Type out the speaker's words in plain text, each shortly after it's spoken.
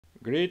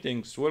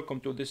Greetings, welcome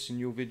to this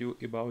new video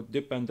about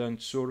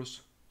dependent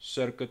source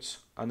circuits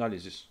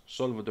analysis.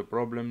 Solve the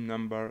problem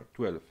number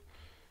 12.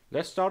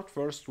 Let's start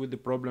first with the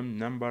problem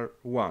number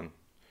 1.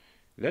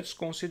 Let's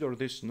consider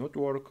this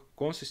network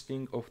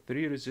consisting of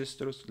 3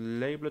 resistors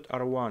labeled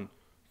R1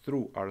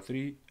 through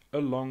R3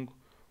 along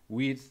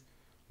with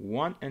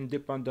one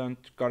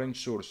independent current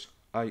source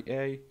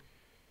IA.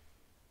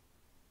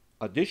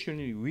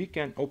 Additionally, we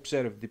can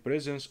observe the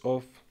presence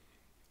of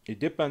a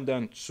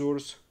dependent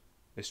source,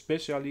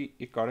 especially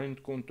a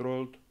current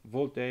controlled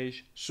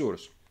voltage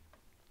source.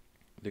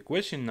 The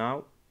question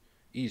now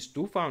is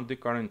to find the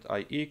current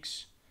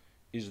Ix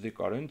is the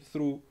current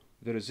through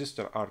the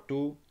resistor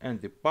R2 and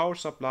the power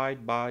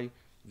supplied by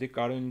the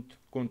current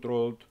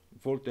controlled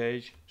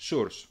voltage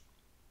source.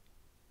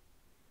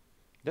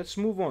 Let's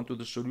move on to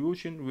the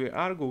solution. We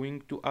are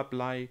going to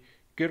apply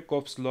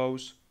Kirchhoff's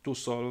laws to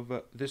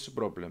solve this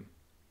problem.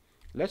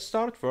 Let's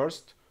start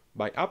first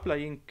by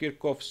applying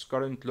Kirchhoff's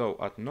current law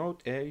at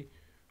node A.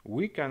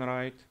 We can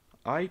write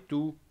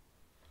I2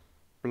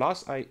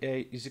 plus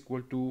IA is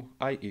equal to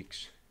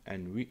Ix,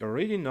 and we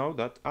already know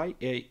that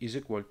IA is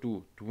equal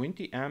to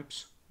 20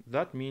 amps.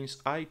 That means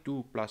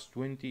I2 plus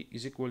 20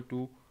 is equal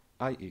to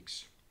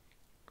Ix.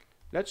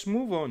 Let's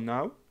move on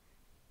now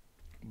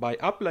by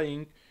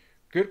applying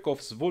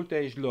Kirchhoff's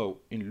voltage law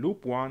in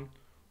loop 1.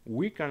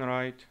 We can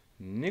write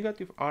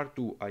negative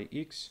R2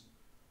 Ix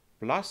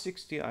plus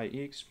 60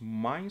 Ix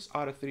minus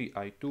R3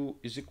 I2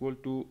 is equal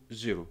to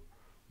 0.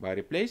 By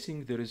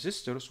replacing the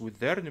resistors with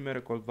their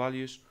numerical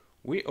values,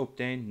 we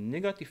obtain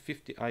negative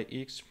 50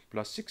 Ix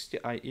plus 60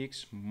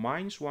 Ix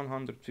minus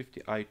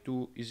 150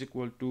 I2 is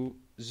equal to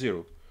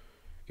 0.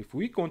 If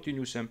we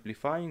continue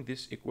simplifying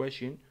this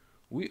equation,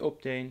 we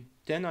obtain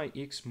 10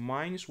 Ix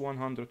minus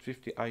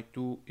 150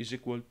 I2 is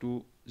equal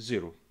to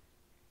 0.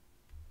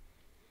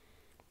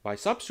 By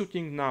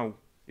substituting now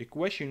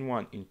equation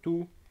 1 in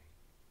 2,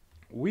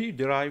 we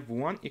derive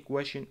one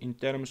equation in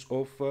terms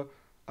of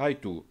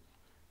I2.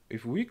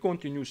 If we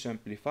continue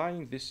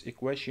simplifying this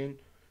equation,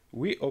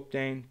 we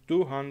obtain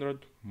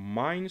 200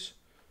 minus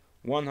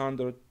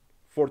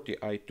 140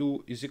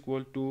 I2 is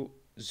equal to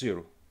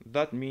 0.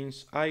 That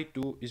means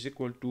I2 is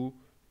equal to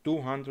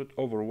 200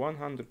 over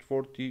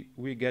 140.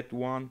 We get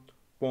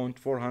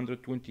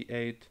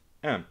 1.428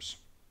 amps.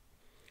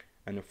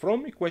 And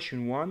from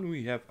equation 1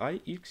 we have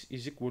Ix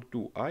is equal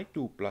to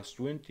I2 plus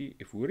 20.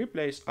 If we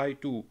replace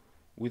I2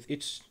 with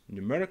its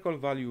numerical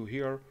value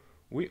here,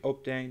 we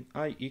obtain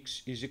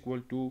Ix is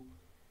equal to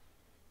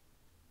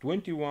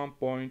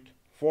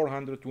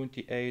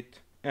 21.428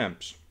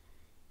 amps.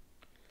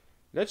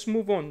 Let's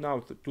move on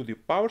now to the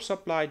power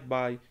supplied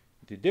by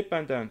the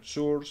dependent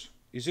source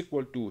is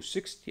equal to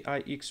 60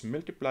 Ix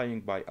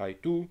multiplying by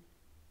I2.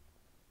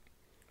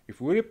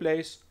 If we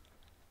replace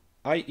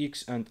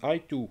Ix and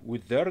I2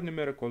 with their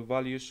numerical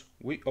values,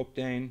 we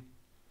obtain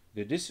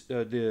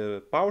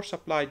the power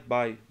supplied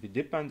by the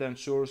dependent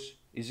source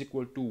is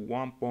equal to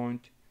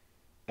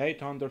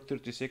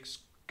 1.836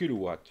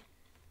 kilowatt.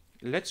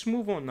 Let's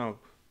move on now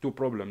to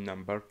problem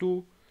number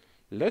 2.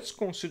 Let's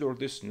consider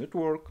this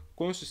network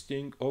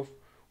consisting of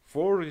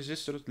 4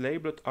 resistors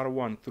labeled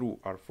R1 through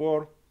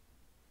R4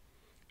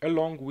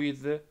 along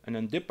with an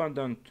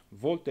independent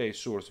voltage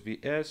source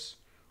Vs.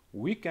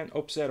 We can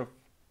observe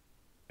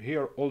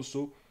here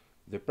also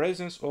the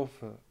presence of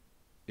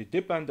a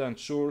dependent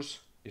source,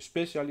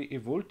 especially a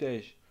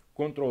voltage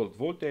controlled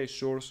voltage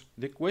source.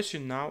 The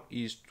question now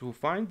is to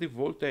find the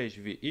voltage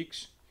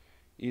Vx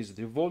is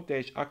the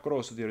voltage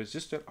across the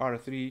resistor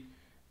R3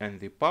 and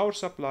the power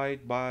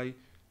supplied by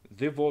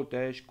the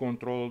voltage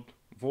controlled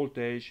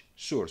voltage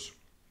source.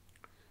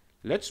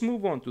 Let's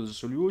move on to the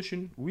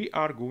solution. We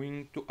are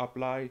going to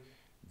apply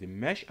the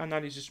mesh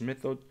analysis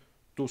method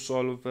to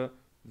solve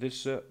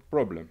this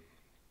problem.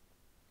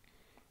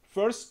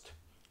 First,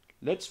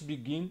 let's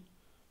begin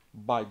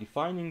by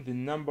defining the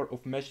number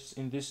of meshes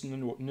in this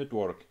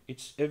network.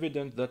 It's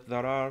evident that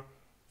there are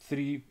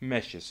 3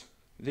 meshes.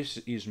 This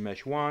is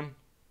mesh 1,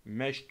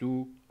 mesh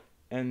 2,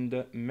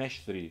 and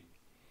mesh 3.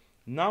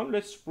 Now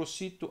let's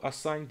proceed to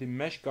assign the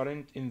mesh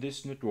current in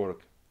this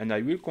network, and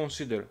I will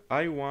consider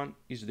I1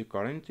 is the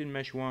current in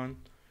mesh 1,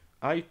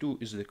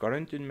 I2 is the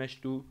current in mesh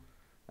 2,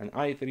 and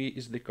I3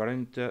 is the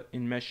current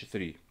in mesh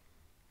 3.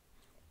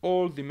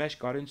 All the mesh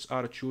currents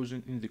are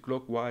chosen in the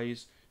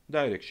clockwise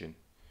direction.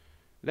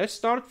 Let's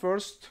start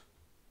first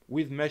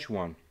with mesh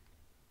 1.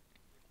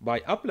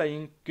 By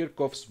applying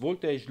Kirchhoff's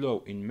voltage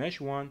law in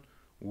mesh 1,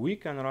 we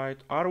can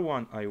write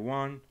R1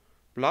 I1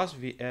 plus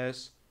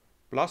Vs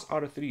plus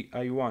R3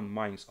 I1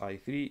 minus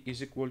I3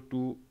 is equal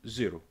to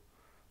 0.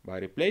 By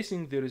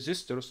replacing the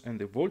resistors and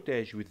the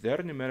voltage with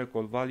their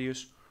numerical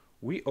values,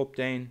 we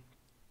obtain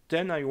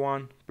 10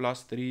 I1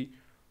 plus 3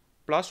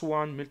 plus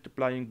 1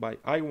 multiplying by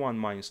I1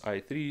 minus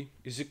I3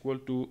 is equal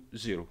to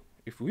 0.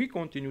 If we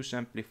continue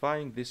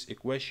simplifying this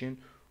equation,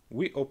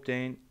 we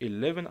obtain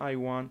 11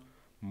 I1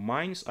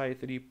 minus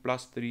I3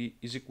 plus 3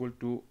 is equal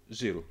to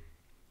 0.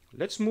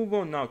 Let's move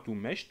on now to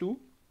mesh 2.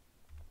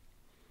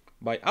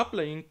 By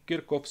applying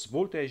Kirchhoff's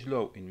voltage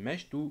law in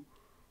mesh 2,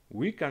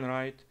 we can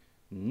write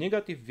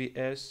negative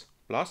Vs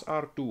plus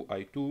R2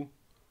 I2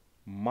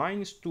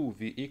 minus 2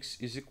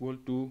 Vx is equal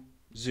to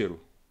 0.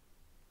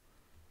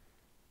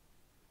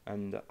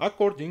 And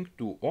according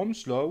to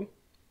Ohm's law,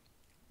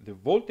 the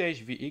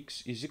voltage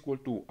Vx is equal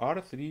to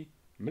R3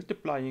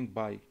 multiplying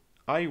by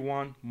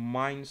I1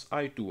 minus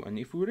I2. And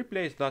if we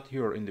replace that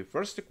here in the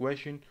first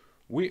equation,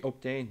 we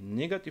obtain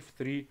negative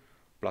 3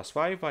 plus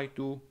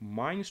 5I2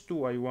 minus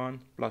 2I1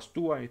 plus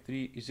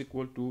 2I3 is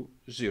equal to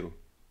 0.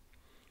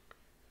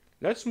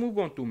 Let's move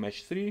on to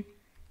mesh 3.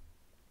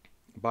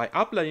 By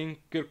applying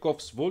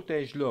Kirchhoff's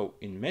voltage law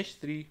in mesh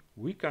 3,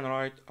 we can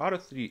write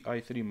R3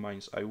 I3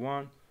 minus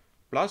I1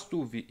 plus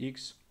 2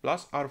 Vx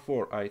plus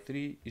R4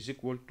 I3 is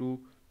equal to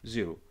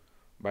 0.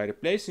 By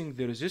replacing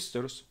the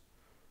resistors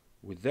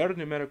with their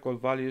numerical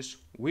values,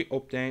 we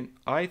obtain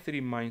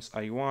I3 minus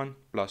I1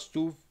 plus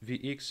 2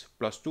 Vx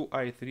plus 2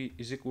 I3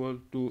 is equal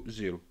to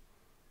 0.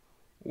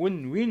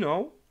 When we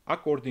know,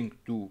 according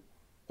to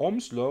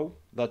Ohm's law,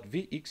 that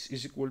Vx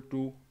is equal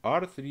to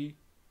R3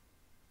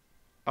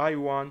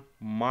 I1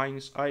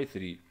 minus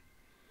I3.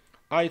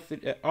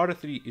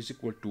 R3 is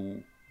equal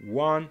to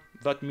 1,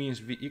 that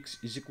means Vx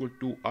is equal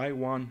to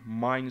I1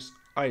 minus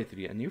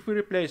I3. And if we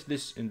replace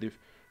this in the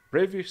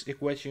previous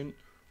equation,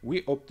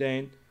 we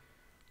obtain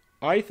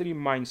I3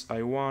 minus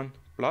I1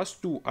 plus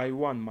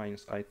 2I1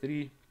 minus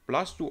I3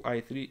 plus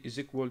 2I3 is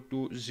equal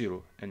to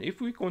 0. And if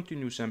we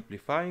continue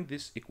simplifying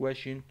this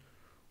equation,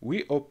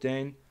 we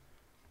obtain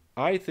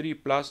I3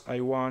 plus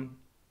I1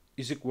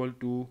 is equal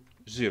to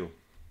 0.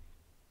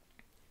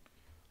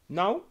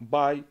 Now,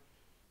 by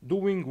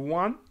doing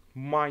 1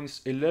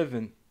 minus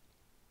 11,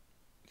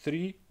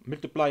 3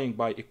 multiplying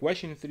by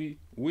equation 3,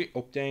 we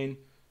obtain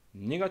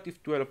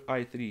negative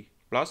 12I3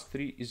 plus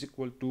 3 is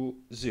equal to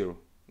 0.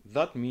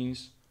 That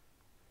means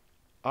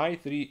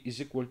I3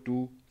 is equal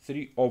to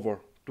 3 over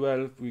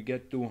 12, we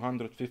get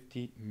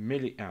 250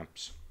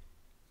 milliamps.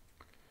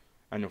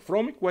 And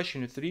from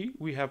equation 3,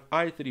 we have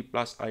I3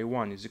 plus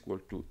I1 is equal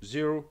to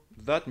 0.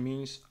 That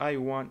means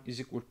I1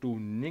 is equal to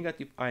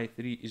negative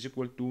I3 is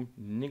equal to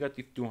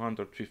negative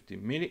 250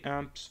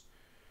 milliamps.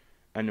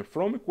 And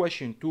from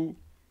equation 2,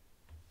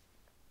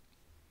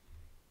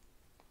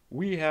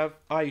 we have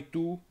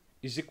I2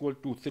 is equal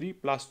to 3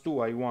 plus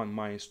 2I1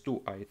 minus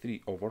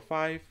 2I3 over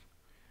 5.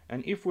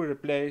 And if we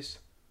replace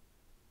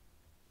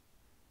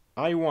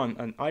I1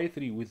 and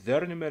I3 with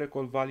their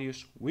numerical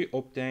values, we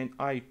obtain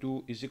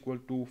I2 is equal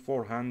to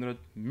 400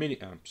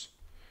 milliamps.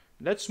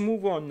 Let's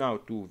move on now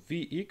to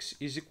Vx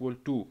is equal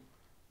to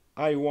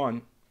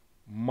I1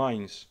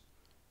 minus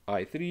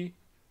I3.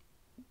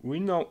 We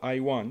know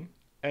I1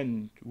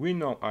 and we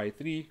know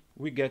I3.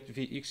 We get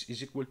Vx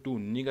is equal to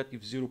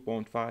negative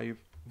 0.5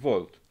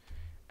 volt.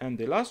 And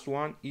the last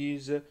one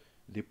is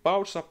the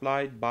power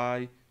supplied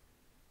by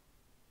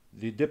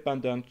the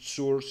dependent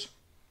source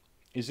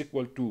is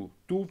equal to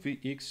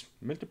 2Vx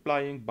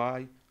multiplying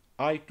by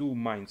I2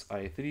 minus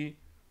I3.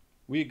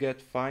 We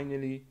get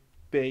finally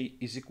P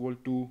is equal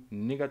to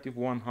negative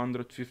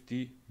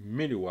 150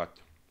 milliwatt.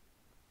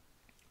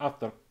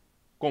 After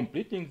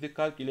completing the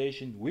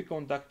calculation, we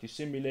conduct a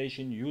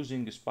simulation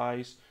using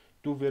SPICE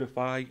to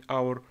verify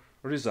our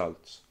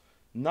results.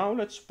 Now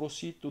let's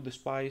proceed to the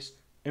SPICE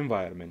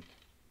environment.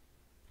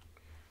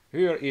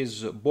 Here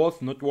is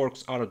both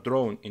networks are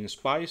drawn in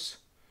SPICE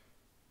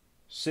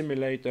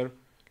simulator.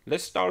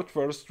 Let's start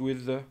first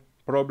with the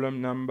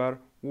problem number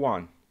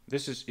 1.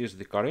 This is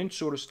the current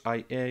source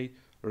IA,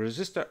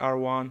 resistor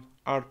R1,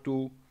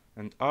 R2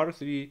 and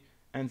R3,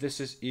 and this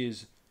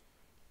is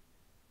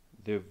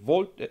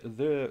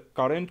the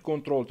current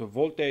controlled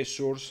voltage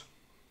source.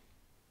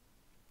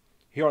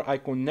 Here I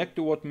connect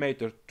the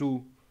wattmeter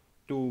to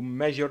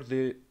measure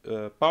the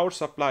power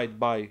supplied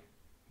by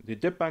the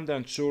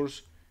dependent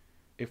source.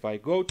 If I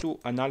go to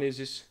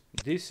analysis,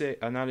 DC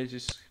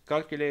analysis,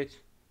 calculate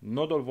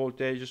nodal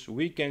voltages,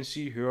 we can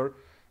see here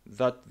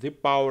that the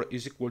power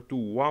is equal to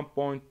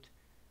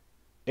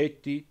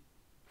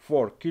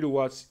 1.84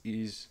 kilowatts,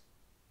 is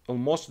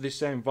almost the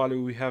same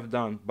value we have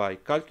done by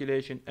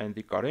calculation, and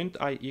the current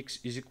IX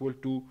is equal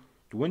to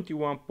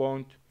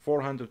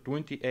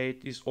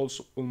 21.428, is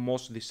also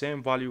almost the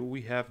same value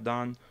we have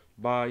done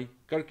by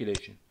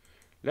calculation.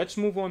 Let's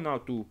move on now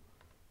to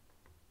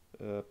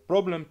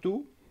problem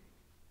 2.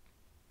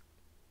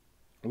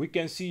 We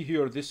can see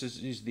here this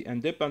is the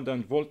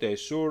independent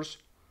voltage source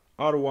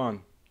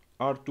R1,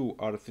 R2,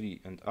 R3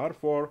 and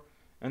R4,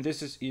 and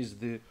this is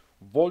the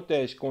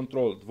voltage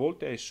controlled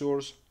voltage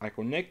source. I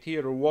connect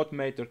here a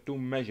wattmeter to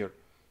measure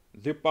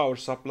the power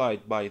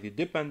supplied by the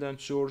dependent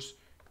source.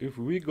 If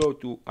we go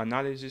to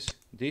analysis,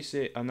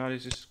 DC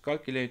analysis,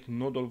 calculate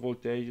nodal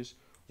voltages,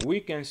 we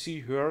can see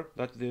here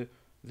that the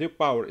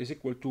power is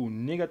equal to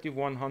negative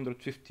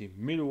 150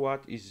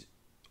 milliwatt, is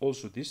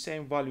also the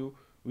same value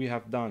we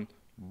have done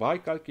by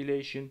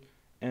calculation,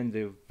 and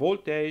the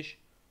voltage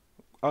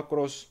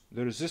across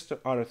the resistor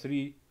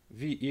R3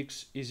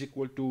 Vx is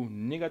equal to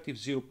negative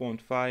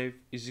 0.5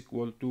 is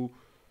equal to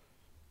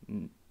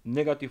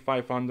negative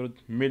 500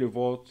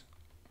 millivolts.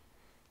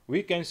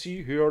 We can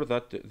see here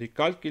that the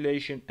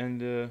calculation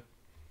and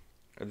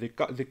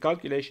the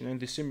calculation and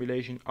the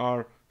simulation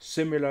are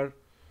similar.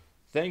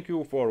 Thank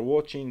you for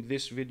watching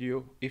this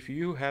video. If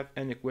you have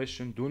any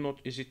question, do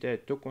not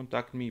hesitate to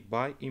contact me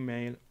by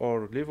email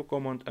or leave a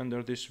comment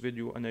under this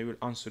video and I will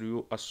answer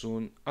you as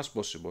soon as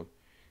possible.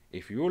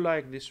 If you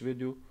like this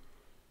video,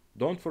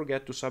 don't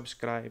forget to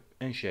subscribe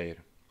and share.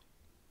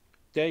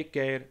 Take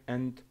care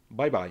and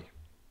bye bye.